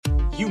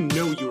you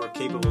know you are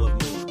capable of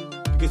more,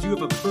 because you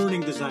have a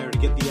burning desire to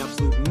get the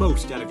absolute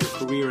most out of your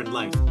career and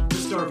life, to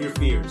starve your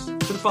fears,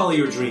 to follow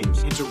your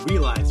dreams, and to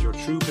realize your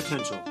true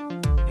potential.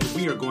 And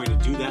we are going to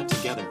do that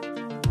together.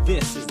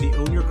 This is the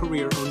Own Your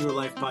Career, Own Your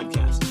Life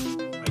podcast.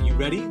 Are you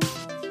ready?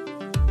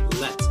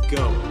 Let's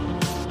go.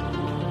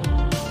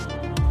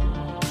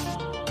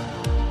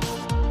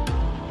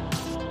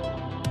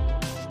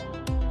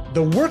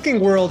 The working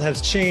world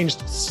has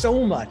changed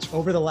so much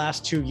over the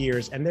last 2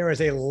 years, and there is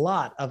a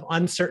lot of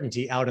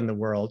uncertainty out in the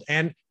world.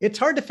 And it's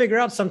hard to figure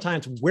out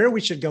sometimes where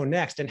we should go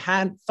next and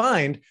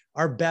find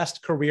our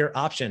best career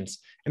options.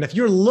 And if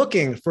you're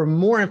looking for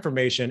more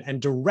information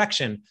and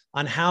direction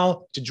on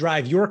how to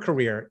drive your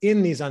career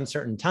in these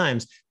uncertain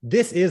times,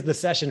 this is the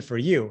session for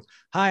you.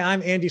 Hi,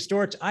 I'm Andy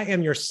Storch. I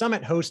am your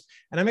summit host,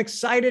 and I'm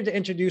excited to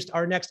introduce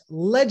our next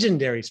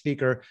legendary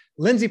speaker.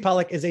 Lindsay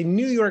Pollack is a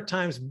New York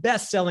Times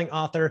best-selling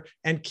author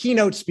and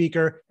keynote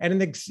speaker and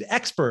an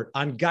expert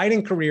on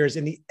guiding careers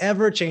in the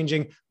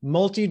ever-changing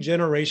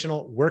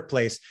multi-generational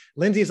workplace.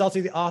 Lindsay is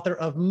also the author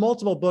of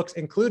multiple books,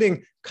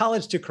 including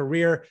College to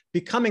Career,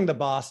 Becoming the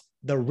Boss,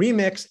 The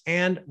Remix,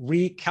 and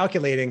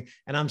Recalculating.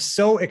 And I'm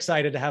so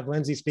excited to have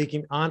Lindsay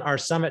speaking on our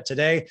summit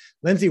today.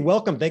 Lindsay,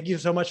 welcome. Thank you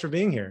so much for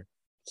being here.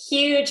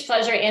 Huge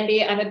pleasure,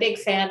 Andy. I'm a big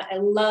fan. I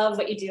love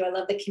what you do. I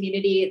love the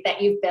community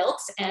that you've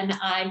built, and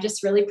I'm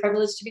just really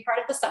privileged to be part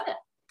of the summit.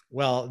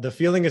 Well, the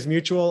feeling is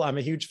mutual. I'm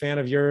a huge fan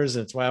of yours.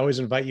 That's why I always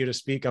invite you to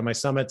speak on my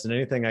summits and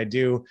anything I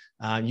do.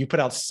 You put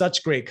out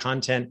such great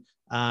content.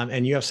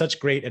 And you have such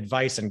great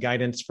advice and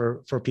guidance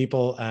for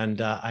people.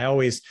 And I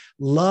always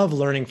love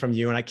learning from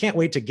you. And I can't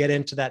wait to get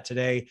into that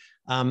today.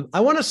 I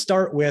want to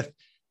start with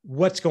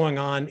what's going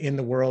on in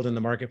the world, in the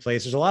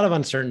marketplace. There's a lot of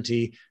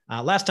uncertainty.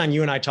 Last time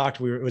you and I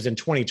talked, it was in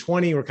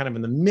 2020. We're kind of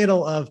in the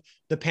middle of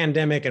the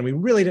pandemic, and we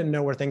really didn't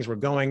know where things were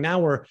going. Now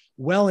we're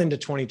well into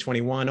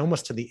 2021,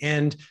 almost to the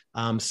end.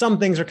 Some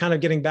things are kind of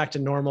getting back to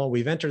normal.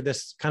 We've entered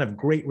this kind of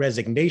great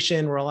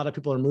resignation where a lot of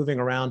people are moving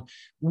around.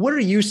 What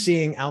are you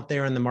seeing out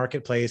there in the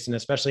marketplace, and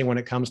especially when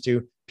it comes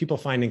to people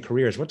finding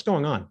careers? What's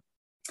going on?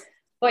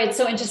 Boy, it's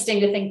so interesting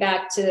to think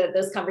back to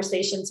those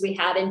conversations we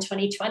had in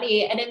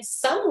 2020. And in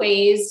some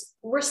ways,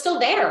 we're still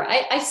there.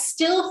 I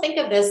still think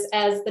of this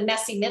as the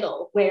messy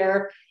middle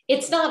where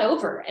it's not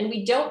over and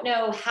we don't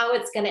know how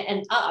it's going to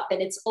end up.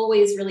 And it's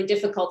always really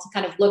difficult to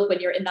kind of look when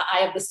you're in the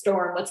eye of the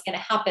storm, what's going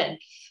to happen.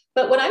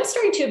 But what I'm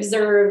starting to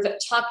observe,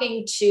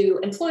 talking to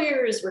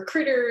employers,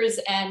 recruiters,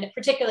 and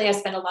particularly I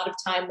spend a lot of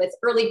time with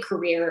early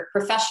career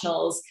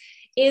professionals,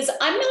 is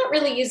I'm not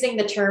really using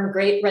the term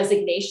great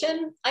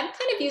resignation. I'm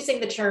kind of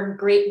using the term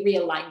great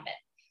realignment,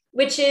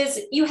 which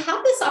is you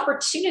have this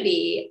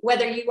opportunity,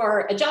 whether you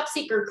are a job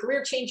seeker,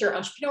 career changer,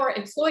 entrepreneur,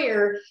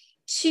 employer,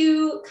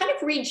 to kind of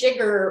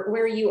rejigger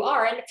where you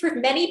are. And for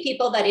many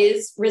people, that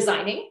is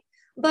resigning.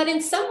 But in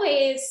some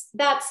ways,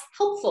 that's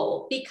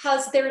helpful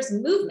because there's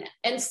movement.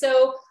 And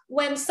so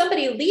when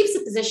somebody leaves a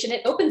position,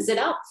 it opens it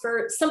up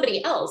for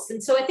somebody else.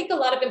 And so I think a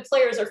lot of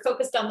employers are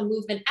focused on the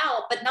movement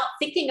out, but not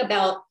thinking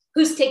about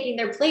who's taking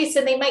their place,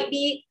 and they might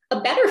be a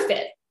better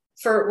fit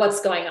for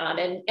what's going on.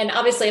 And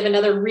obviously I have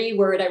another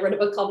word. I wrote a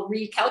book called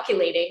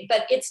Recalculating,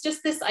 but it's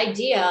just this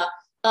idea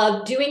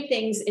of doing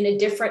things in a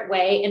different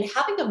way and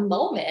having a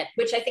moment,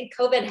 which I think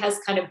COVID has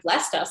kind of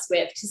blessed us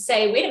with, to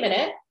say, wait a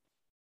minute,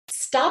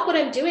 stop what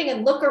I'm doing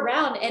and look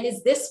around. And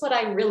is this what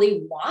I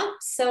really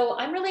want? So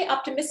I'm really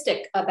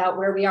optimistic about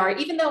where we are,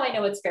 even though I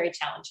know it's very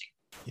challenging.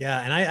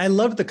 Yeah. And I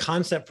love the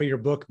concept for your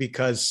book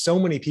because so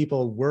many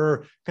people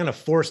were kind of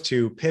forced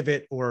to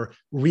pivot or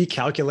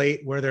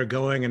recalculate where they're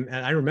going. And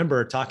I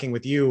remember talking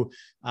with you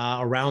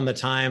around the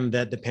time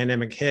that the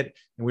pandemic hit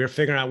and we were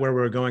figuring out where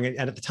we were going. And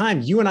at the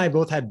time, you and I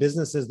both had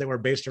businesses that were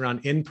based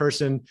around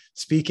in-person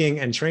speaking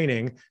and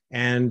training.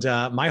 And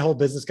my whole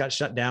business got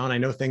shut down. I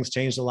know things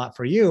changed a lot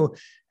for you.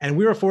 And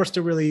we were forced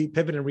to really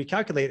pivot and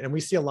recalculate. And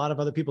we see a lot of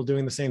other people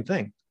doing the same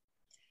thing.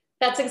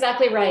 That's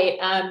exactly right.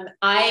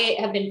 I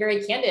have been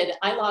very candid.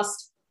 I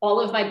lost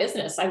all of my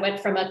business. I went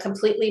from a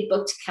completely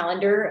booked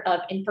calendar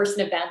of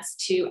in-person events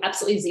to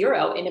absolutely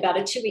zero in about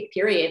a 2-week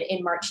period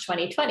in March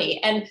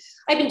 2020. And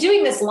I've been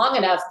doing this long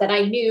enough that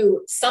I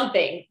knew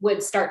something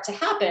would start to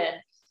happen,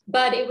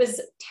 but it was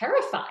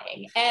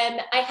terrifying. And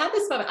I had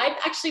this moment. I've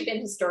actually been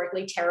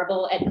historically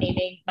terrible at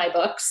naming my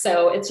books.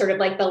 So it's sort of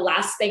like the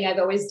last thing I've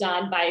always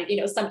done by,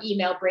 some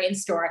email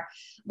brainstorm.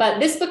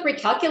 But this book,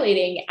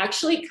 Recalculating,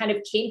 actually kind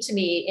of came to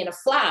me in a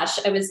flash.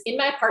 I was in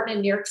my apartment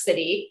in New York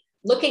City,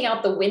 looking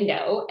out the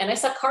window, and I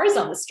saw cars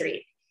on the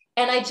street.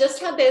 And I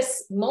just had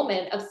this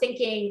moment of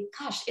thinking,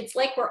 gosh, it's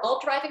like we're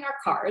all driving our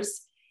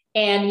cars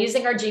and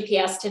using our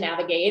GPS to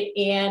navigate.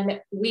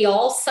 And we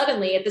all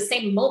suddenly, at the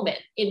same moment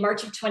in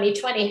March of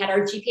 2020, had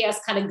our GPS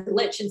kind of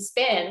glitch and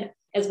spin,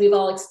 as we've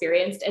all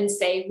experienced, and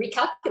say,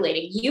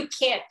 recalculating, you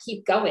can't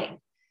keep going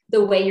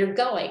the way you're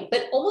going.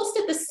 But almost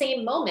at the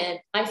same moment,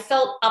 I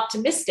felt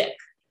optimistic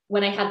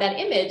when I had that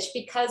image,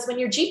 because when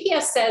your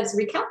GPS says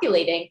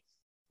recalculating,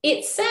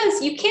 it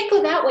says you can't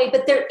go that way,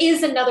 but there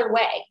is another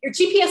way. Your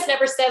GPS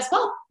never says,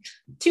 well,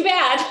 too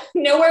bad,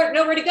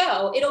 nowhere to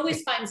go. It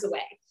always finds a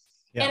way.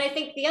 Yeah. And I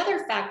think the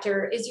other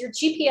factor is your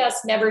GPS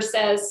never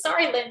says,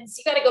 sorry, Linz,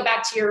 you got to go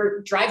back to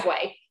your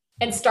driveway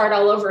and start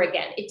all over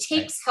again. It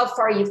takes how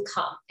far you've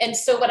come. And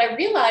so what I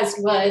realized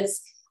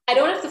was I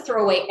don't have to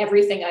throw away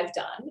everything I've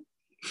done.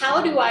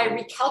 How do I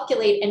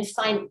recalculate and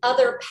find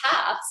other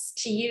paths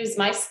to use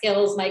my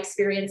skills, my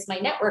experience, my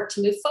network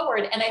to move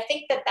forward? And I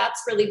think that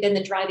that's really been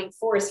the driving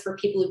force for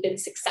people who've been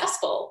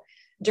successful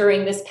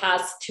during this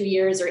past 2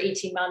 years or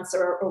 18 months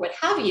or what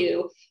have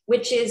you,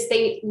 which is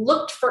they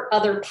looked for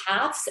other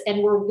paths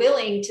and were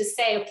willing to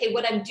say, okay,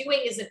 what I'm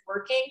doing isn't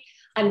working.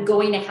 I'm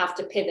going to have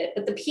to pivot.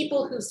 But the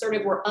people who sort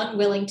of were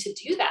unwilling to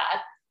do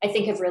that, I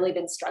think have really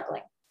been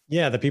struggling.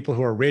 Yeah, the people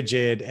who are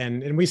rigid,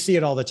 and we see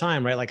it all the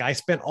time, right? Like I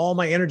spent all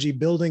my energy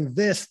building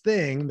this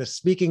thing, the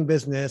speaking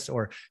business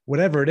or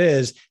whatever it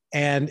is,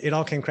 and it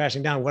all came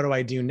crashing down. What do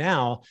I do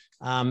now?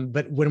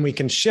 But when we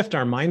can shift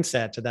our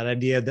mindset to that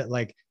idea that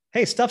like,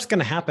 hey, stuff's going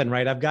to happen,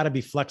 right? I've got to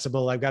be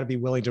flexible. I've got to be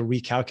willing to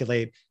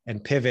recalculate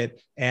and pivot.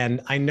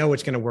 And I know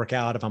it's going to work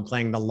out if I'm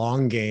playing the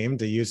long game,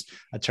 to use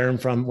a term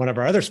from one of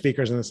our other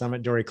speakers in the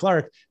summit, Dorie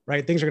Clark,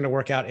 right? Things are going to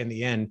work out in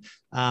the end.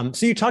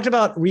 So you talked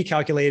about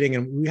recalculating,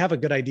 and we have a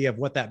good idea of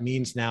what that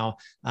means now.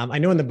 I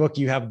know in the book,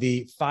 you have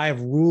the 5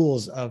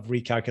 rules of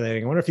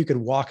recalculating. I wonder if you could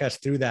walk us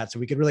through that so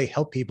we could really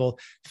help people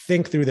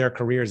think through their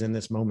careers in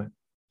this moment.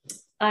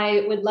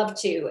 I would love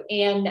to.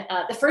 And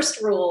the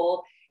first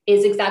rule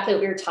is exactly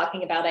what we were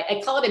talking about.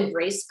 I call it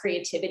embrace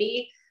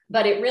creativity,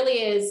 but it really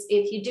is,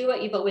 if you do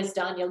what you've always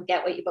done, you'll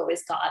get what you've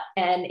always got.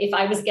 And if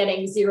I was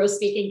getting 0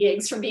 speaking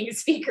gigs from being a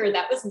speaker,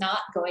 that was not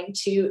going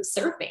to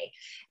serve me.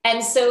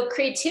 And so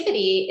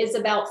creativity is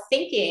about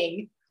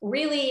thinking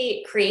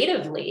really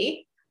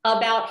creatively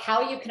about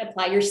how you can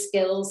apply your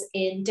skills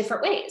in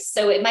different ways.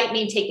 So it might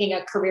mean taking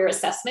a career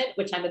assessment,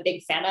 which I'm a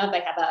big fan of. I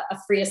have a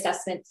free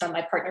assessment from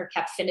my partner,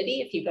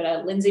 Capfinity. If you go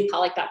to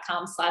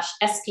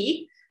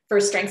lindsaypollack.com/SP, for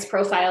strengths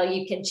profile,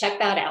 you can check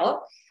that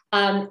out.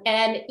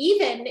 And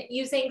even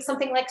using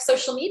something like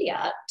social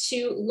media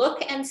to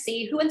look and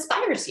see who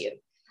inspires you.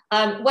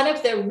 One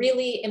of the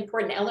really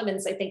important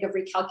elements, I think, of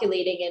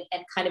recalculating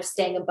and kind of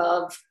staying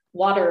above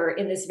water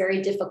in this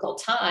very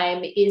difficult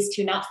time is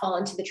to not fall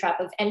into the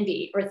trap of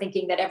envy or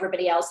thinking that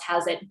everybody else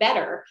has it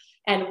better.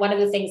 And one of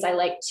the things I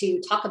like to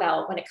talk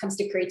about when it comes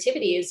to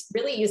creativity is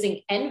really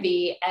using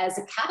envy as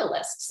a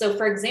catalyst. So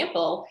for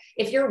example,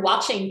 if you're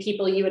watching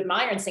people you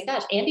admire and say,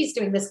 gosh, Andy's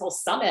doing this whole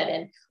summit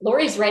and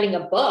Lori's writing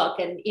a book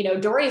and,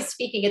 Dorie's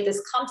speaking at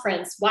this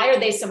conference, why are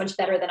they so much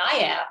better than I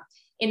am?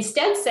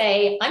 Instead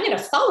say, I'm going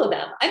to follow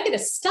them. I'm going to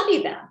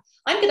study them.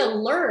 I'm going to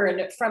learn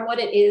from what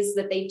it is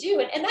that they do.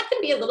 And that can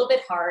be a little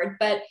bit hard,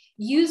 but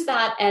use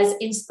that as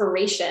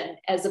inspiration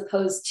as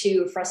opposed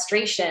to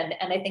frustration.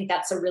 And I think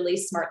that's a really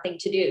smart thing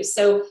to do.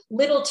 So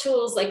little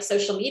tools like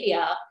social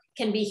media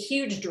can be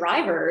huge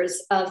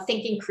drivers of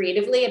thinking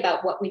creatively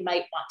about what we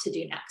might want to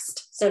do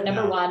next. So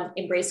number one,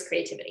 embrace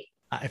creativity.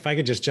 If I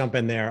could just jump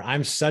in there,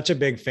 I'm such a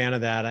big fan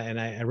of that. And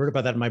I wrote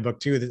about that in my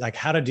book too, that like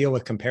how to deal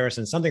with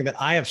comparison, something that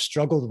I have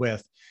struggled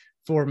with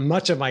for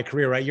much of my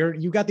career, right?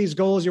 You got these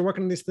goals, you're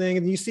working on this thing,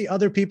 and you see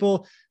other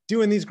people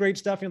doing these great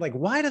stuff. And you're like,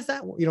 why does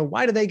that,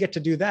 why do they get to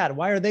do that?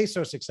 Why are they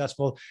so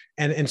successful?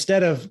 And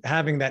instead of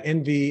having that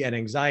envy and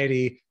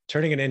anxiety,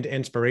 turning it into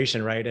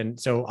inspiration, right? And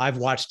so I've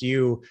watched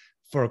you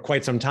for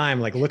quite some time,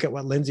 like, look at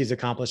what Lindsay's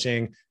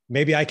accomplishing.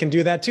 Maybe I can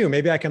do that too.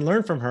 Maybe I can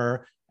learn from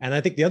her. And I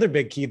think the other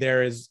big key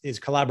there is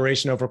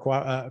collaboration over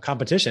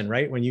competition,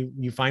 right? When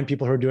you find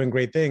people who are doing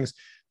great things,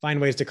 find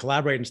ways to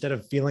collaborate instead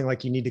of feeling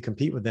like you need to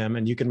compete with them,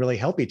 and you can really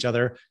help each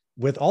other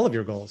with all of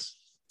your goals.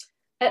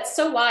 That's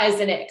so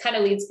wise. And it kind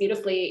of leads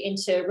beautifully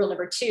into rule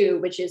number 2,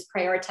 which is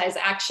prioritize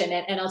action.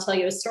 And I'll tell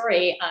you a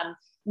story.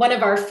 One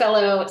of our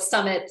fellow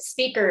summit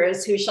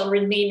speakers, who shall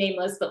remain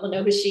nameless, but will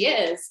know who she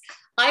is,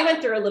 I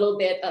went through a little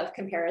bit of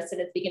comparison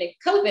at the beginning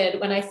of COVID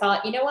when I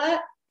thought, you know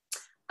what?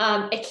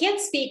 I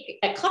can't speak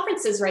at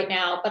conferences right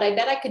now, but I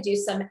bet I could do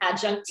some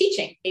adjunct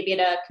teaching, maybe at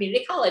a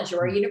community college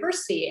or a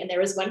university. And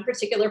there was one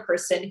particular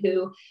person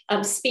who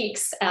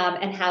speaks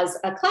and has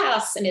a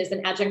class and is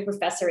an adjunct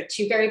professor at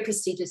 2 very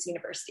prestigious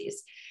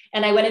universities.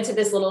 And I went into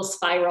this little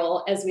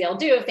spiral, as we all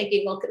do, of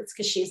thinking, well, it's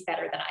because she's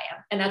better than I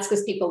am. And that's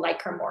because people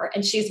like her more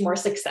and she's more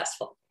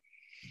successful.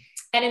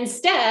 And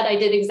instead, I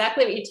did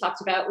exactly what you talked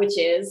about, which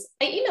is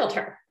I emailed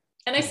her.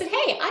 And I said,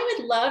 hey, I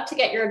would love to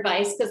get your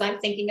advice because I'm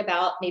thinking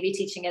about maybe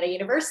teaching at a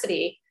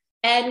university.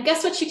 And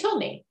guess what she told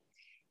me?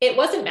 It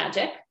wasn't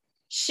magic.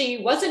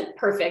 She wasn't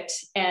perfect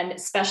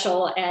and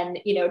special and,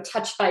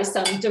 touched by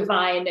some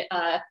divine,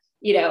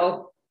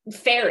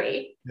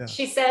 fairy. Yeah.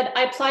 She said,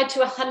 I applied to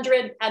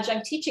 100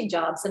 adjunct teaching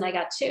jobs and I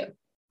got 2.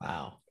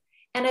 Wow.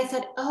 And I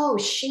thought, oh,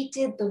 she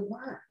did the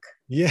work.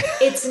 Yeah.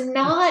 It's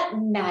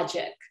not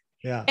magic.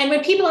 Yeah. And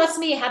when people ask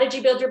me, how did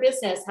you build your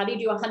business? How do you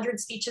do 100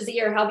 speeches a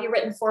year? How have you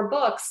written 4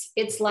 books?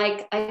 It's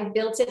like I've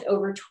built it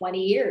over 20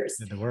 years.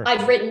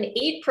 I've written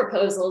 8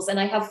 proposals and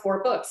I have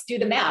 4 books. Do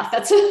the math.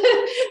 That's a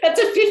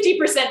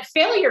 50%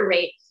 failure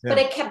rate, but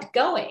I kept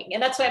going.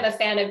 And that's why I'm a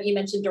fan of, you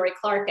mentioned Dorie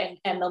Clark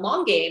and the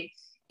long game.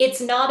 It's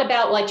not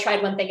about like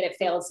tried one thing and it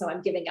failed, so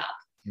I'm giving up.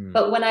 Mm.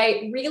 But when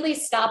I really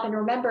stop and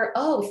remember,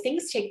 oh,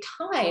 things take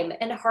time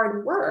and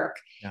hard work.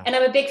 Yeah. And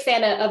I'm a big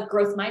fan of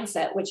growth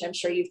mindset, which I'm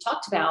sure you've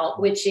talked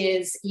about, which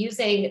is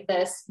using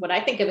this, what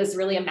I think of as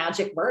really a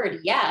magic word,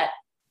 yet.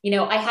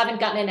 I haven't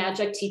gotten an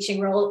adjunct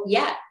teaching role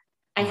yet.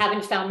 I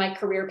haven't found my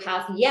career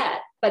path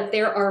yet, but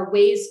there are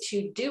ways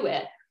to do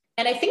it.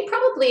 And I think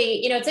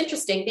probably, it's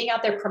interesting being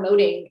out there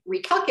promoting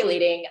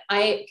recalculating.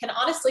 I can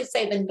honestly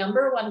say the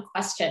number one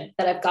question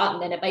that I've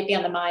gotten, and it might be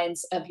on the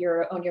minds of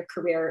your Own Your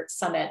Career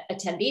Summit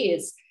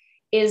attendees,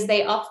 is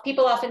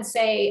people often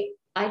say,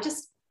 I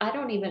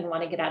don't even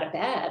want to get out of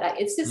bed.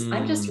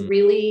 I'm just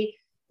really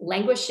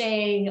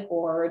languishing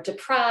or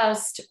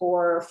depressed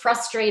or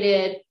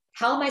frustrated.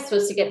 How am I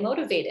supposed to get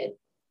motivated?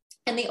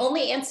 And the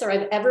only answer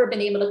I've ever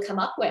been able to come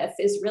up with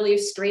is really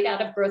straight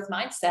out of growth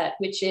mindset,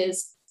 which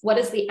is, what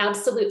is the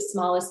absolute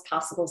smallest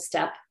possible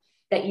step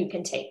that you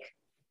can take?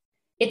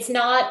 It's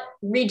not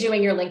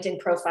redoing your LinkedIn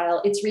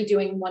profile. It's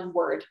redoing one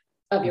word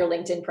of your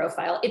LinkedIn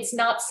profile. It's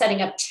not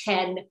setting up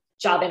 10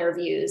 job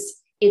interviews.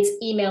 It's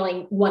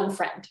emailing one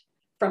friend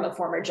from a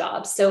former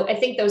job. So I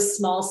think those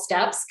small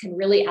steps can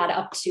really add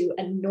up to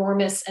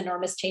enormous,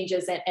 enormous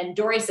changes. And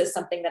Dory says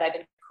something that I've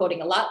been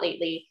quoting a lot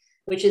lately,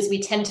 which is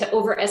we tend to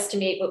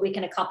overestimate what we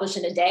can accomplish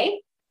in a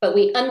day, but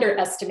we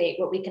underestimate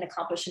what we can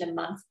accomplish in a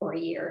month or a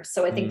year.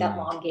 So I think that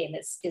long game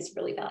is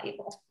really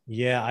valuable.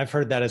 Yeah, I've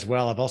heard that as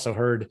well. I've also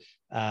heard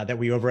that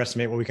we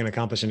overestimate what we can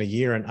accomplish in a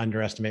year and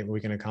underestimate what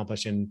we can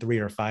accomplish in 3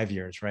 or 5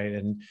 years, right?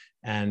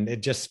 And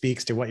it just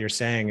speaks to what you're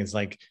saying is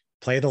like,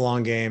 play the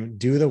long game,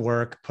 do the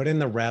work, put in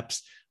the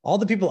reps. All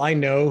the people I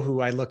know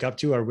who I look up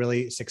to are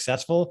really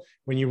successful.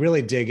 When you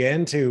really dig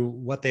into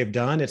what they've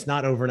done, it's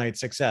not overnight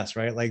success,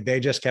 right? Like they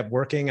just kept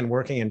working and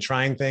working and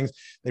trying things.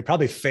 They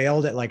probably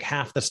failed at like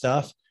half the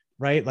stuff,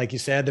 right? Like you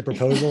said, the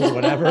proposals,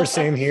 whatever,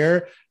 same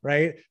here,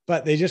 right?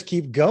 But they just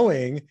keep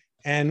going.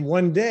 And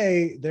one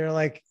day they're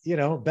like,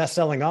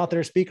 best-selling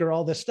author, speaker,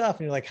 all this stuff.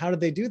 And you're like, how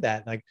did they do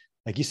that? Like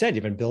you said,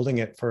 you've been building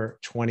it for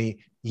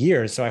 20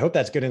 years. So I hope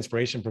that's good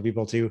inspiration for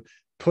people to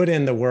put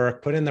in the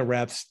work, put in the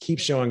reps, keep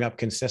showing up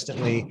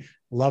consistently.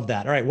 Love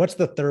that. All right. What's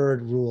the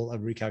third rule of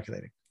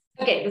recalculating?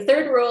 Okay. The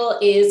third rule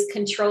is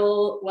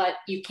control what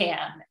you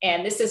can.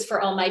 And this is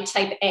for all my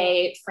type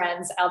A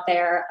friends out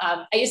there.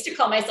 I used to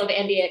call myself,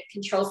 Andy, a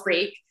control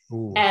freak.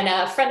 Ooh. And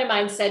a friend of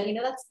mine said,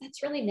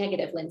 that's really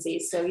negative, Lindsay.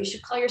 So you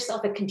should call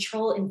yourself a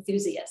control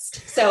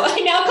enthusiast. So I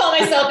now call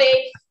myself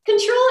a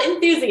control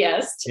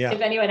enthusiast,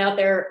 if anyone out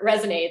there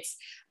resonates.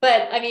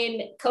 But I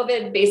mean,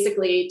 COVID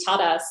basically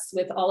taught us,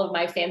 with all of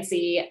my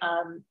fancy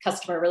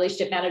customer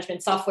relationship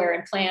management software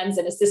and plans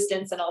and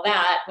assistants and all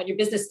that, when your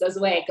business goes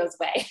away, it goes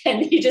away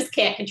and you just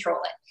can't control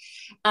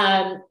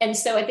it. And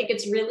so I think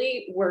it's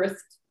really worth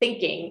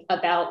thinking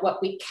about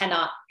what we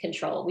cannot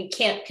control. We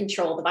can't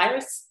control the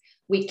virus.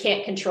 We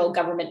can't control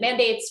government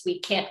mandates. We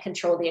can't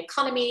control the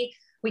economy.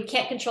 We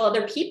can't control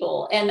other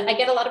people. And I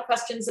get a lot of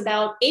questions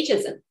about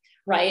ageism,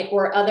 right?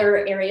 Or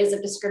other areas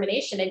of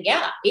discrimination. And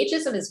yeah,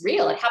 ageism is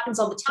real. It happens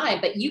all the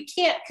time, but you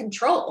can't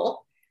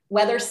control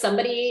whether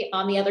somebody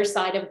on the other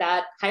side of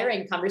that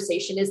hiring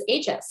conversation is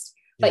ageist,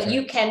 but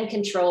you can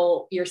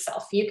control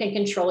yourself. You can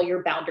control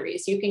your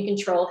boundaries. You can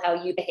control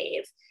how you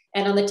behave.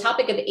 And on the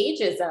topic of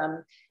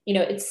ageism,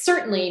 it's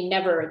certainly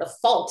never the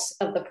fault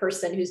of the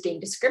person who's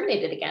being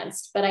discriminated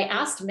against. But I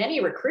asked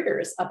many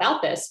recruiters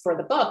about this for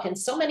the book. And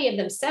so many of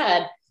them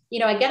said,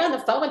 I get on the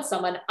phone with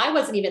someone, I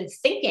wasn't even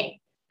thinking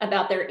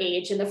about their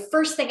age. And the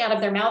first thing out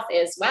of their mouth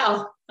is,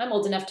 wow, I'm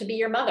old enough to be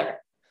your mother.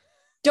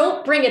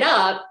 Don't bring it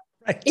up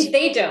if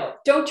they don't.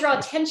 Don't draw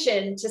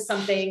attention to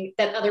something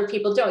that other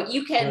people don't.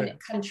 You can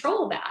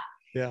control that.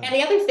 Yeah. And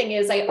the other thing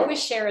is, I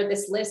always share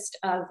this list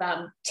of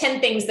 10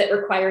 things that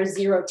require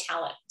zero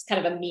talent. It's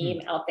kind of a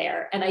meme out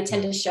there. And I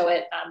tend to show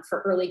it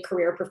for early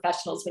career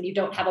professionals. When you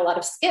don't have a lot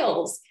of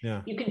skills,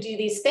 you can do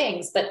these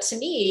things. But to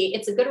me,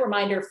 it's a good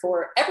reminder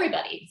for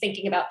everybody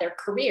thinking about their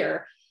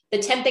career. The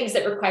 10 things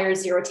that require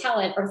zero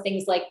talent are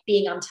things like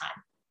being on time,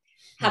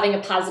 having a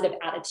positive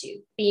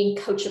attitude, being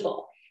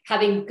coachable,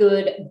 having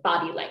good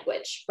body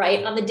language,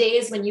 right? On the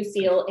days when you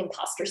feel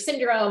imposter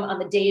syndrome, on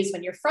the days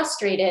when you're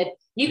frustrated,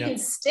 you can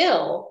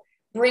still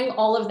bring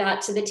all of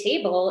that to the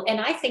table. And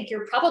I think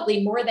you're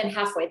probably more than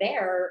halfway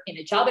there in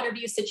a job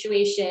interview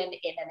situation,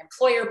 in an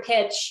employer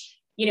pitch,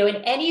 in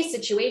any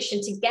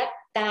situation, to get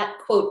that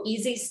quote,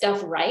 easy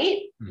stuff right,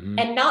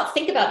 and not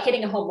think about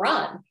hitting a home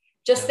run.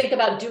 Just think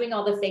about doing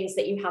all the things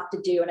that you have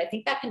to do. And I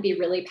think that can be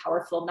really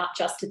powerful, not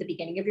just at the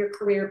beginning of your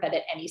career, but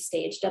at any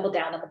stage. Double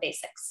down on the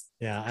basics.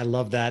 Yeah, I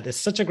love that. It's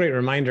such a great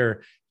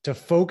reminder to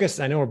focus.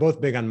 I know we're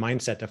both big on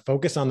mindset, to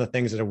focus on the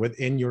things that are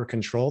within your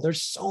control.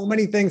 There's so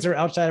many things that are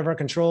outside of our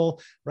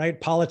control, right?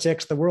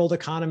 Politics, the world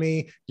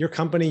economy, your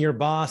company, your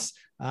boss.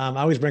 I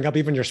always bring up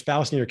even your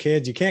spouse and your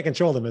kids. You can't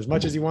control them as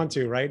much as you want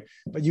to, right?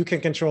 But you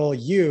can control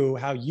you,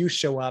 how you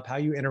show up, how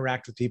you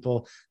interact with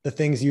people, the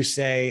things you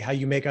say, how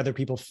you make other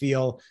people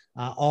feel,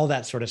 all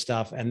that sort of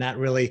stuff. And that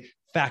really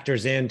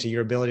factors into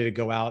your ability to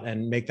go out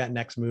and make that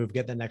next move,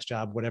 get that next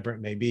job, whatever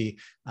it may be.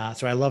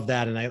 So I love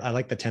that. And I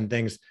like the 10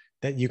 things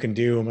that you can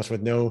do almost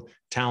with no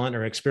talent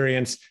or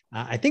experience.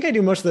 I think I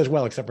do most of those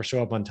well, except for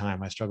show up on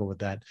time. I struggle with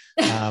that.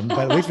 But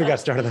at least we got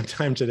started on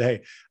time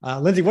today.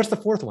 Lindsay, what's the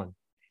fourth one?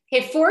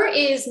 Okay, 4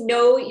 is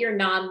know your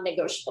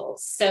non-negotiables.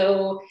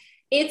 So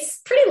it's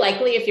pretty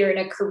likely if you're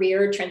in a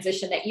career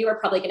transition that you are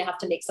probably going to have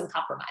to make some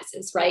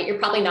compromises, right? You're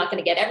probably not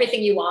going to get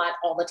everything you want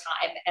all the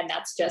time. And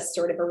that's just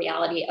sort of a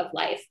reality of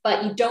life,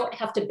 but you don't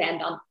have to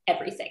bend on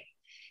everything.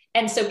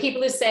 And so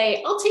people who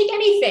say, I'll take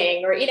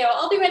anything, or,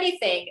 I'll do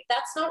anything,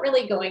 that's not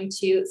really going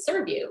to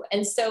serve you.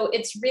 And so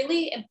it's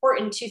really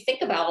important to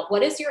think about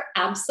what is your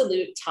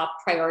absolute top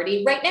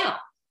priority right now.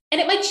 And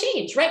it might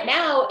change. Right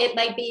now, it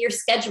might be your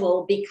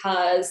schedule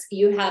because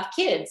you have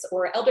kids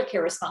or elder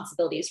care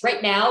responsibilities.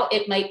 Right now,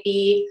 it might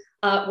be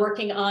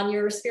working on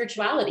your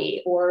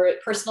spirituality or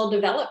personal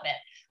development.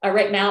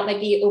 Right now, it might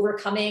be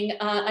overcoming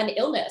an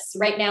illness.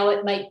 Right now,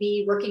 it might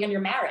be working on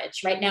your marriage.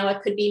 Right now,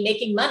 it could be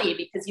making money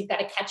because you've got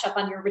to catch up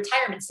on your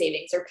retirement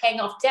savings or paying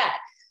off debt.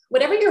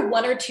 Whatever your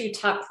 1 or 2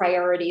 top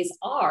priorities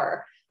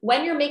are,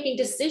 when you're making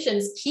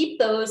decisions, keep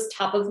those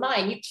top of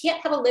mind. You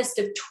can't have a list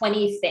of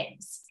 20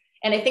 things.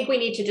 And I think we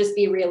need to just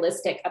be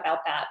realistic about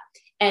that.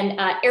 And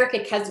Erica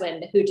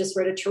Keswin, who just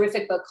wrote a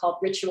terrific book called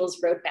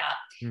Rituals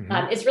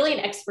Roadmap, is really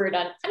an expert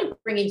on kind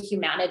of bringing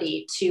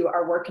humanity to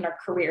our work and our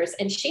careers.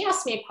 And she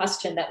asked me a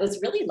question that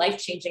was really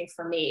life-changing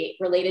for me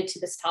related to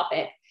this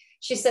topic.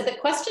 She said, the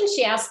question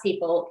she asked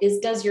people is,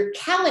 does your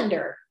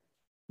calendar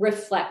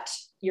reflect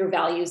your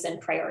values and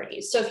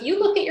priorities? So if you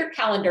look at your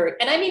calendar,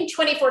 and I mean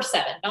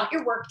 24/7, not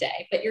your work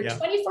day, but your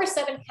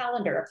 24/7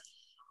 calendar,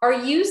 are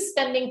you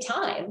spending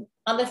time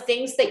on the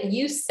things that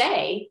you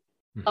say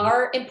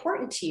are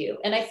important to you?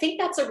 And I think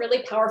that's a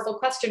really powerful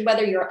question,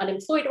 whether you're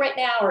unemployed right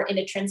now or in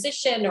a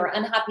transition or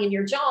unhappy in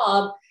your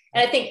job.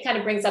 And I think it kind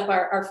of brings up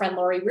our friend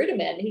Laurie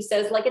Rudiman, who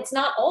says, it's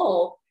not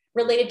all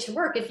related to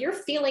work. If you're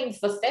feeling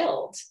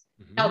fulfilled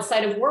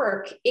outside of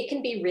work, it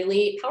can be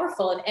really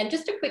powerful. And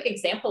just a quick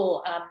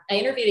example, I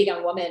interviewed a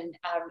young woman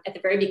at the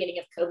very beginning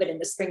of COVID in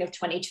the spring of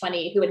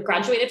 2020, who had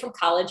graduated from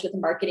college with a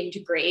marketing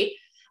degree,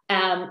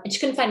 and she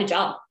couldn't find a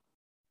job.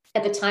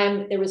 At the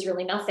time, there was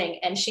really nothing,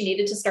 and she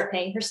needed to start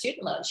paying her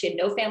student loans. She had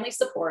no family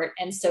support,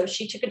 and so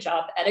she took a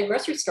job at a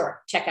grocery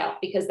store checkout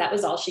because that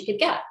was all she could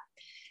get.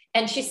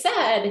 And she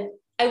said,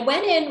 I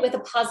went in with a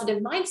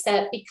positive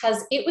mindset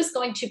because it was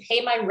going to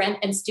pay my rent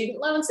and student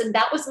loans, and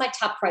that was my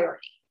top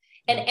priority.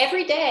 And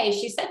every day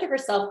she said to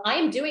herself, I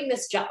am doing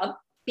this job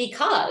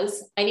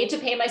because I need to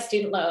pay my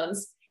student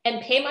loans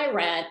and pay my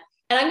rent,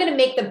 and I'm going to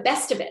make the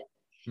best of it.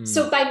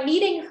 So by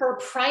meeting her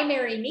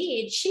primary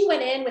need, she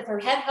went in with her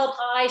head held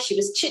high. She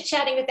was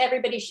chit-chatting with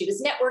everybody. She was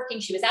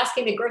networking. She was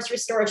asking the grocery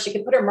store if she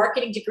could put her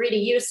marketing degree to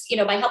use,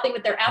 by helping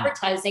with their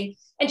advertising.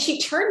 And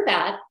she turned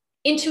that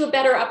into a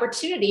better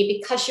opportunity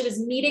because she was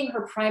meeting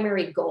her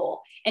primary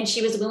goal. And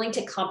she was willing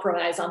to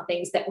compromise on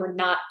things that were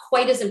not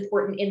quite as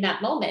important in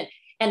that moment.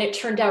 And it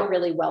turned out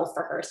really well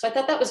for her. So I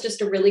thought that was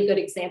just a really good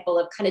example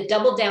of kind of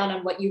double down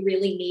on what you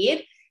really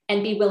need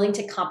and be willing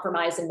to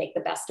compromise and make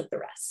the best of the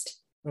rest.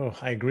 Oh,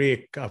 I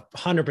agree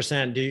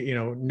 100%. Do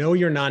you know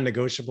your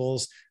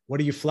non-negotiables?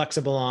 What are you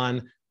flexible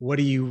on? What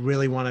do you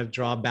really want to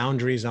draw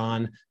boundaries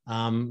on?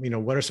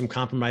 What are some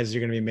compromises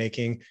you're going to be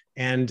making?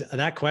 And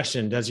that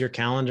question, does your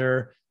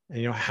calendar,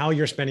 how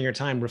you're spending your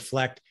time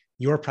reflect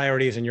your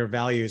priorities and your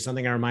values?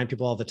 Something I remind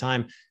people all the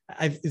time.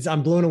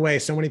 I'm blown away.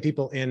 So many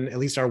people in at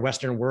least our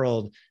Western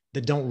world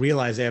that don't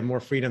realize they have more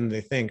freedom than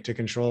they think to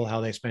control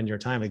how they spend your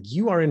time. Like,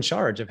 you are in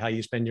charge of how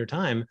you spend your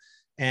time.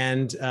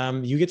 And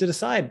you get to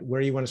decide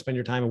where you want to spend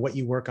your time and what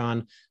you work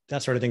on,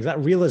 that sort of things.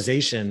 That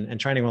realization and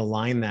trying to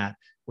align that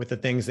with the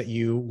things that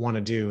you want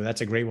to do.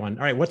 That's a great one.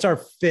 All right. What's our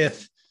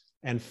 5th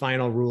and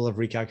final rule of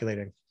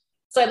recalculating?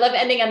 So I love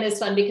ending on this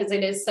one because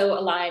it is so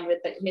aligned with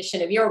the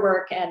mission of your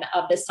work and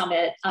of the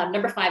summit.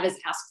 Number 5 is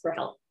ask for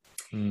help.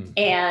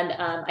 And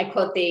I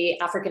quote the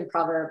African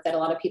proverb that a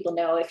lot of people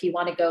know: if you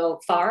want to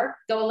go far,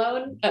 go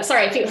alone. I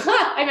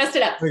messed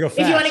it up. If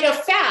you want to go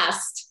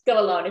fast, go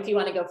alone. If you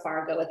want to go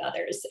far, go with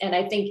others. And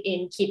I think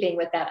in keeping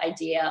with that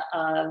idea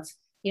of,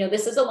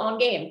 this is a long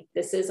game.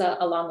 This is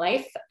a long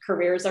life.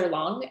 Careers are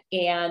long,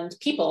 and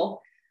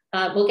people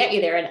will get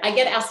you there. And I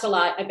get asked a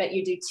lot, I bet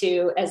you do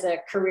too, as a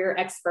career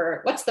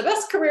expert, what's the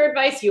best career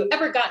advice you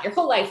ever got in your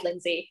whole life,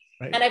 Lindsay?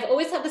 Right. And I've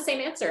always had the same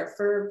answer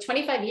for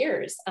 25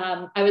 years.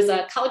 I was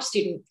a college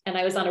student and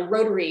I was on a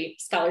Rotary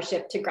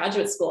scholarship to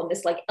graduate school. And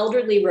this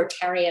elderly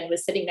Rotarian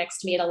was sitting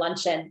next to me at a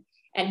luncheon.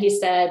 And he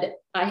said,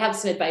 I have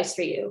some advice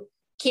for you.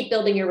 Keep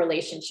building your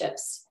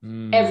relationships.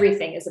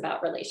 Everything is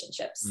about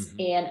relationships.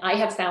 And I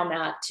have found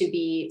that to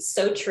be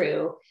so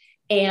true.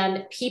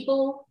 And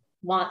people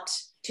want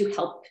to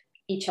help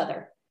each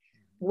other.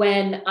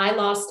 When I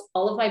lost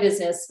all of my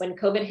business, when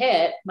COVID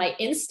hit, my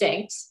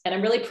instinct, and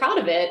I'm really proud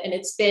of it, and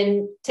it's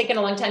been taken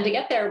a long time to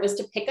get there, was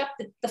to pick up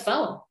the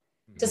phone,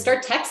 to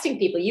start texting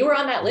people. You were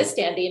on that list,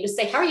 Andy, and just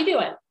say, how are you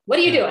doing? What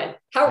are you doing?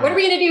 What are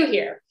we going to do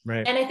here?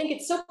 Right. And I think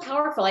it's so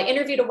powerful. I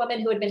interviewed a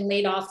woman who had been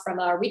laid off from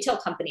a retail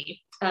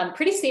company,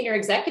 pretty senior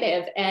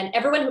executive, and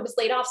everyone who was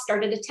laid off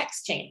started a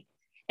text chain.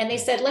 And they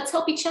said, let's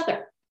help each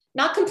other.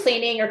 not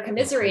complaining or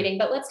commiserating,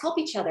 but let's help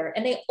each other.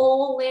 And they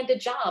all landed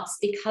jobs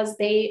because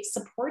they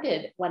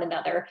supported one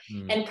another.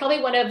 And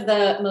probably one of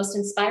the most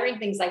inspiring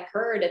things I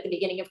heard at the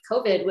beginning of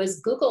COVID was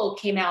Google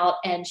came out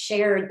and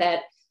shared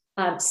that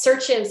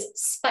searches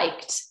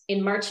spiked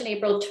in March and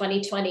April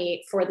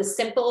 2020 for the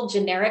simple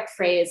generic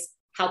phrase,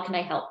 how can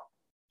I help?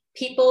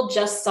 People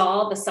just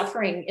saw the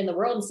suffering in the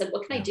world and said,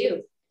 what can I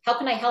do? How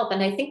can I help?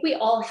 And I think we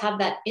all have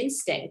that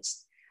instinct.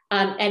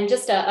 And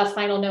just a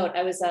final note,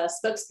 I was a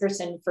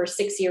spokesperson for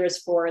 6 years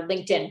for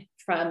LinkedIn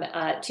from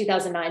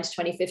 2009 to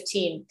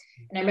 2015.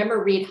 And I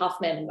remember Reid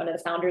Hoffman, one of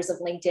the founders of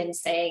LinkedIn,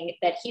 saying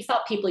that he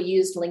thought people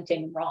used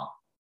LinkedIn wrong.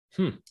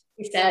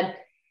 He said,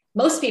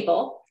 most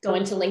people go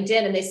into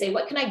LinkedIn and they say,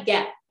 what can I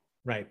get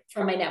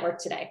from my network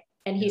today?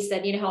 And he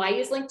said, you know how I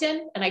use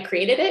LinkedIn? And I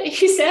created it.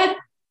 He said,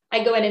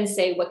 I go in and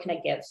say, what can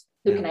I give?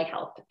 Who can I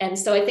help? And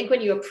so I think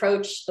when you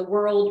approach the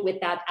world with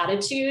that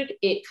attitude,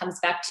 it comes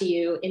back to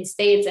you in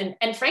spades.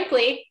 And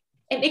frankly,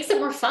 it makes it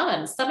more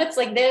fun. Summits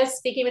like this,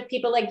 speaking with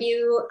people like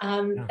you,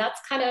 that's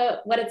kind of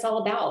what it's all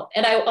about.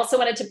 And I also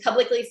wanted to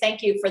publicly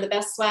thank you for the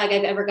best swag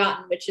I've ever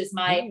gotten, which is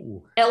my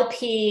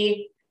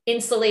LP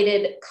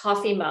insulated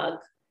coffee mug.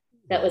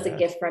 That was a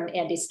gift from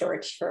Andy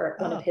Storch for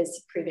one of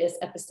his previous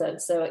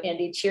episodes. So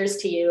Andy, cheers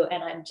to you.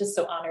 And I'm just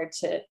so honored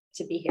to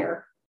be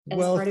here.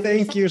 Well,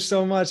 thank you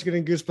so much.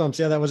 Getting goosebumps.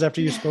 Yeah, that was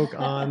after you spoke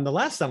on the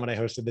last summit I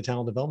hosted, the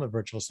Talent Development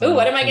Virtual Summit. Oh,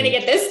 what am I going to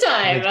get this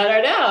time? I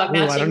don't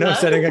know. I don't know.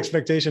 Setting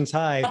expectations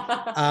high.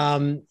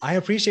 I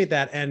appreciate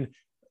that. And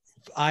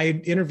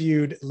I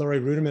interviewed Laurie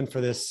Ruettimann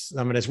for this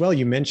summit as well.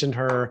 You mentioned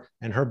her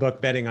and her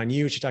book, Betting on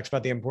You. She talks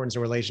about the importance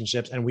of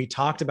relationships. And we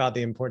talked about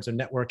the importance of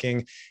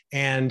networking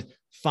and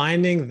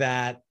finding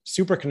that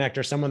super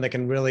connector, someone that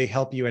can really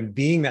help you and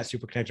being that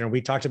super connector. And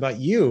we talked about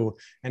you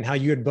and how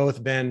you had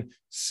both been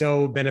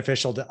so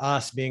beneficial to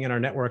us being in our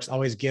networks,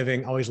 always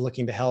giving, always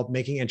looking to help,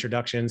 making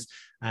introductions.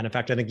 And in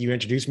fact, I think you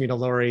introduced me to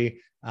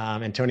Laurie,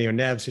 Antonio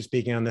Neves, who's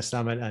speaking on this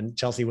summit, and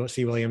Chelsea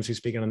C. Williams, who's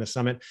speaking on this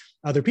summit.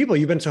 Other people,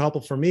 you've been so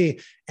helpful for me.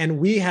 And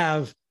we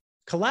have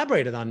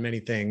collaborated on many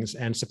things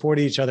and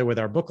supported each other with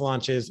our book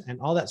launches and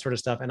all that sort of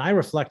stuff. And I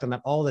reflect on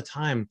that all the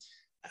time.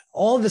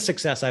 All the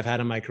success I've had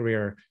in my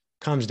career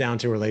comes down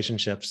to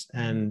relationships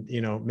and,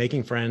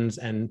 making friends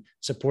and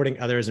supporting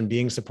others and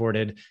being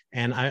supported.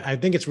 And I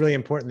think it's really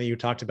important that you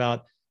talked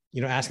about,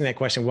 asking that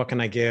question, what can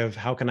I give?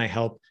 How can I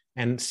help?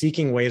 And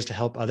seeking ways to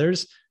help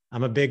others.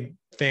 I'm a big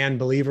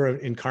believer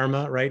in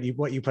karma, right?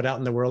 What you put out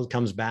in the world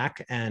comes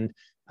back. And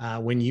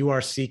when you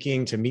are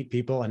seeking to meet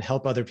people and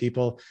help other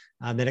people,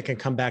 then it can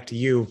come back to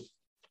you.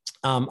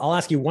 I'll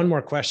ask you one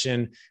more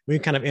question. We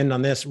can kind of end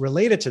on this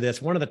related to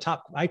this.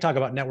 I talk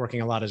about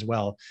networking a lot as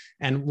well.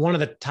 And one of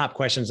the top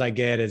questions I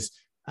get is,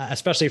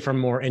 especially from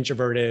more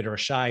introverted or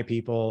shy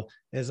people,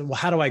 is, well,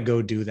 how do I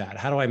go do that?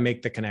 How do I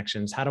make the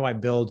connections? How do I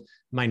build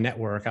my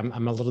network?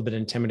 I'm a little bit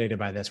intimidated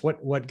by this.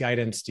 What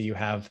guidance do you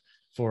have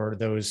for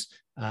those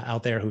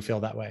out there who feel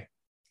that way?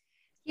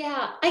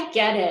 Yeah, I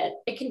get it.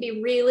 It can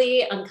be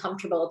really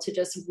uncomfortable to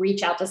just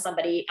reach out to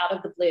somebody out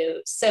of the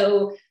blue.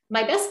 So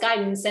my best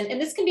guidance, and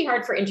this can be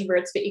hard for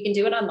introverts, but you can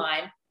do it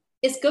online,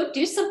 is go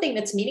do something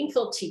that's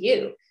meaningful to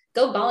you.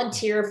 Go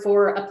volunteer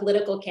for a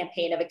political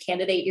campaign of a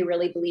candidate you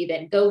really believe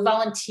in. Go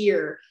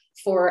volunteer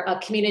for a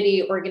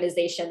community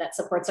organization that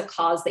supports a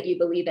cause that you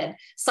believe in.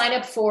 Sign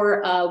up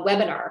for a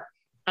webinar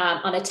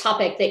on a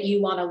topic that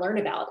you want to learn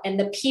about. And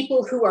the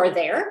people who are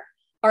there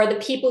are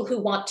the people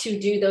who want to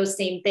do those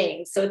same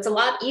things. So it's a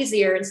lot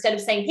easier, instead of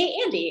saying, hey,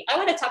 Andy, I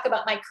want to talk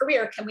about my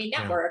career. Can we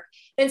network?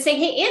 Than saying,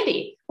 hey,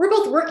 Andy, we're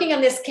both working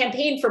on this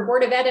campaign for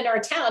Board of Ed in our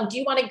town. Do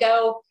you want to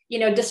go,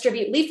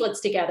 distribute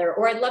leaflets together?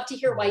 Or I'd love to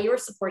hear why you're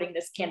supporting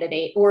this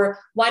candidate. Or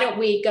why don't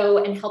we go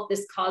and help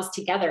this cause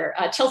together?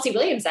 Chelsea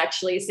Williams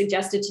actually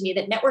suggested to me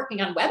that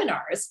networking on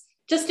webinars,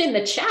 just in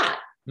the chat,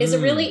 is a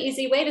really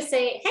easy way to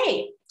say,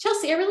 hey,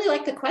 Chelsea, I really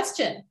like the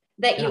question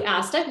that you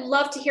asked. I'd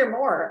love to hear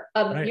more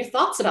of your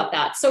thoughts about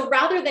that. So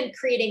rather than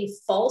creating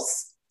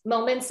false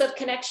moments of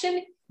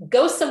connection,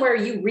 go somewhere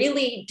you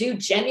really do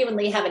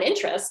genuinely have an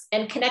interest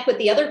and connect with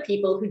the other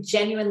people who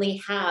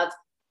genuinely have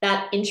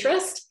that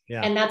interest.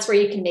 Yeah. And that's where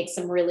you can make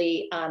some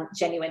really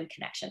genuine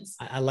connections.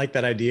 I like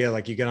that idea.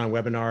 Like you get on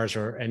webinars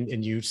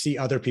and you see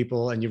other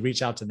people and you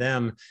reach out to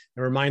them.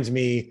 It reminds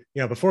me,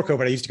 before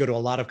COVID, I used to go to a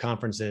lot of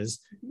conferences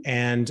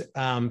and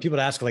people would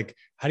ask like,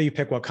 how do you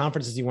pick what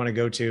conferences you want to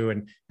go to?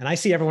 And I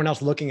see everyone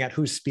else looking at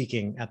who's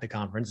speaking at the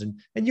conference,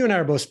 and you and I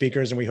are both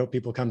speakers and we hope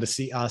people come to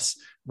see us.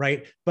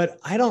 Right. But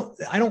I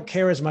don't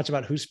care as much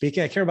about who's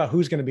speaking. I care about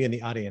who's going to be in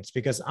the audience,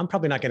 because I'm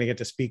probably not going to get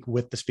to speak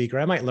with the speaker.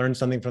 I might learn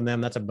something from them.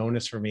 That's a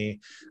bonus for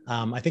me.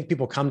 I think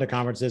people come to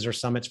conferences or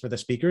summits for the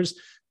speakers,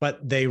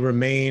 but they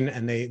remain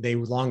and they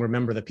long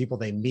remember the people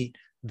they meet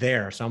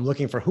there. So I'm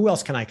looking for who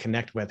else can I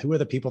connect with? Who are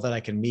the people that I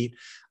can meet?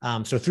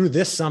 So through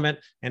this summit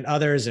and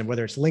others, and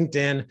whether it's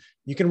LinkedIn,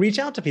 you can reach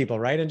out to people,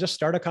 right? And just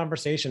start a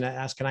conversation.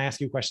 Can I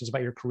ask you questions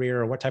about your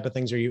career, or what type of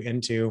things are you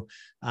into?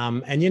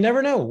 And you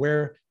never know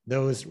where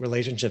those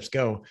relationships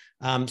go.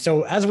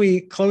 So as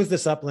we close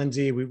this up,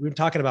 Lindsay, we've been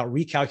talking about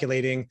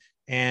recalculating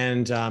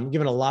and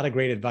given a lot of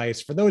great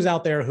advice for those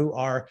out there who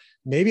are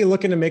maybe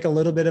looking to make a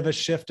little bit of a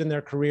shift in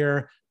their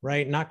career,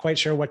 right? Not quite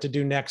sure what to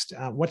do next.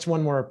 What's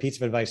one more piece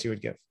of advice you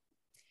would give?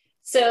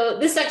 So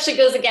this actually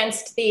goes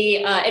against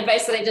the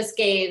advice that I just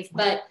gave,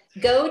 but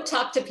go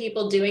talk to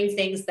people doing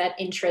things that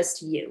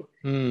interest you.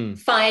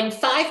 Find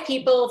 5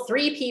 people,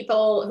 3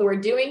 people who are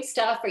doing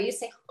stuff where you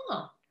say,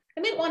 I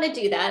might want to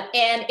do that.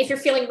 And if you're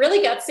feeling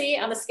really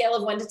gutsy on the scale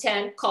of 1 to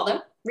 10, call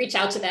them, reach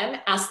out to them,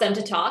 ask them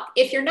to talk.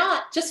 If you're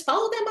not, just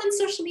follow them on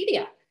social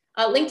media.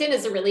 LinkedIn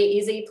is a really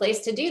easy place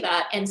to do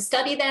that, and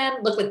study them,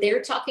 look what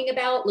they're talking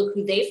about, look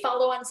who they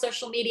follow on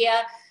social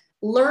media.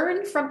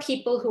 Learn from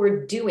people who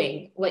are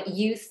doing what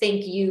you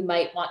think you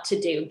might want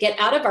to do. Get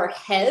out of our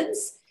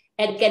heads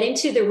and get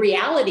into the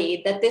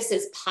reality that this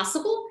is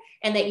possible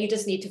and that you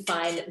just need to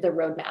find the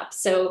roadmap.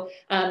 So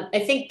I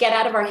think get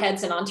out of our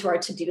heads and onto our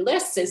to-do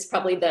lists is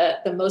probably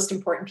the most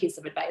important piece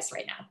of advice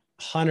right now.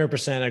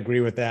 100%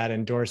 agree with that.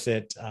 Endorse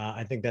it.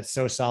 I think that's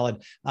so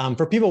solid.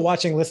 For people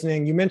watching,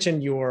 listening, you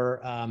mentioned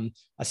your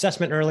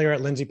assessment earlier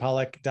at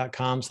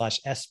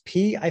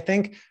lindsaypollack.com/SP, I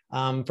think.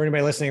 For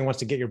anybody listening who wants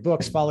to get your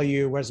books, follow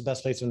you, where's the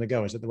best place for them to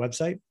go? Is it the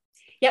website?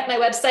 Yep, my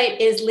website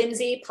is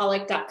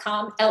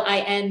lindsaypollack.com,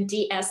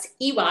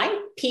 LindseyPollack.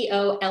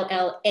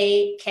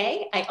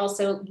 I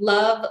also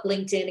love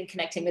LinkedIn and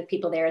connecting with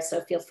people there, so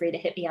feel free to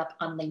hit me up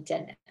on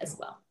LinkedIn as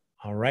well.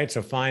 All right.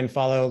 So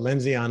follow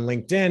Lindsay on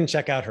LinkedIn,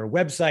 check out her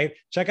website,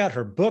 check out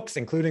her books,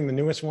 including the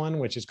newest one,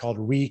 which is called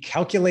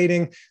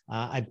Recalculating.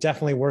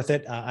 Definitely worth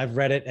it. I've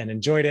read it and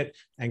enjoyed it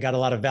and got a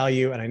lot of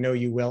value, and I know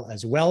you will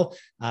as well.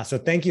 So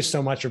thank you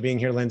so much for being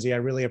here, Lindsay. I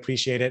really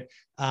appreciate it.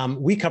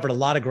 We covered a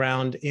lot of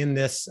ground in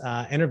this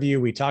interview.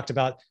 We talked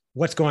about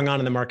what's going on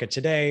in the market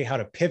today, how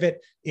to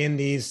pivot in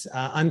these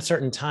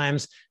uncertain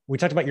times. We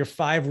talked about your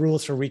 5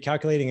 rules for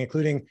recalculating,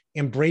 including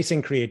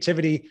embracing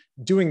creativity,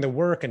 doing the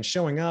work and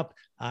showing up,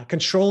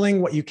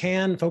 controlling what you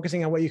can,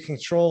 focusing on what you can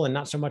control and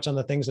not so much on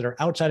the things that are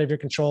outside of your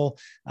control.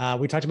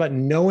 We talked about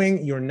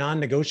knowing your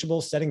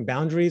non-negotiables, setting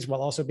boundaries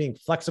while also being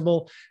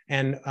flexible,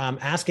 and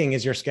asking,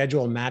 is your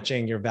schedule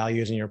matching your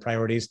values and your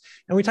priorities?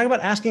 And we talked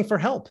about asking for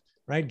help,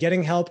 right?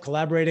 Getting help,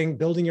 collaborating,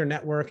 building your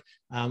network,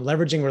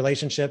 leveraging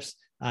relationships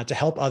to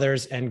help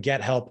others and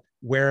get help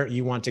where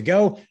you want to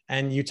go.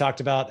 And you talked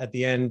about at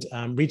the end,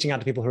 reaching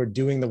out to people who are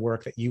doing the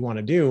work that you want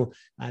to do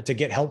to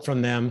get help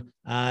from them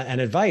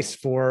and advice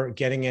for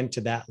getting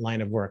into that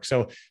line of work.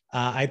 So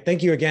I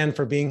thank you again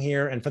for being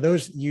here. And for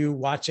those you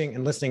watching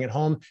and listening at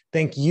home,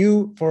 thank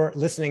you for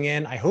listening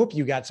in. I hope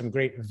you got some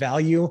great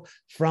value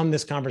from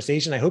this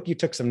conversation. I hope you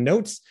took some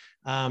notes.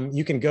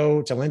 You can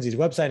go to Lindsay's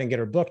website and get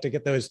her book to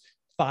get those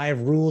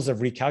 5 rules of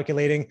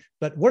recalculating.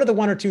 But what are the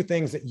 1 or 2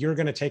 things that you're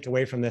going to take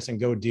away from this and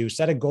go do?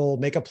 Set a goal,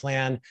 make a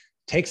plan,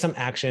 take some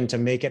action to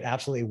make it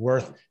absolutely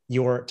worth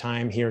your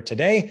time here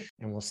today.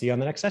 And we'll see you on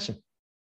the next session.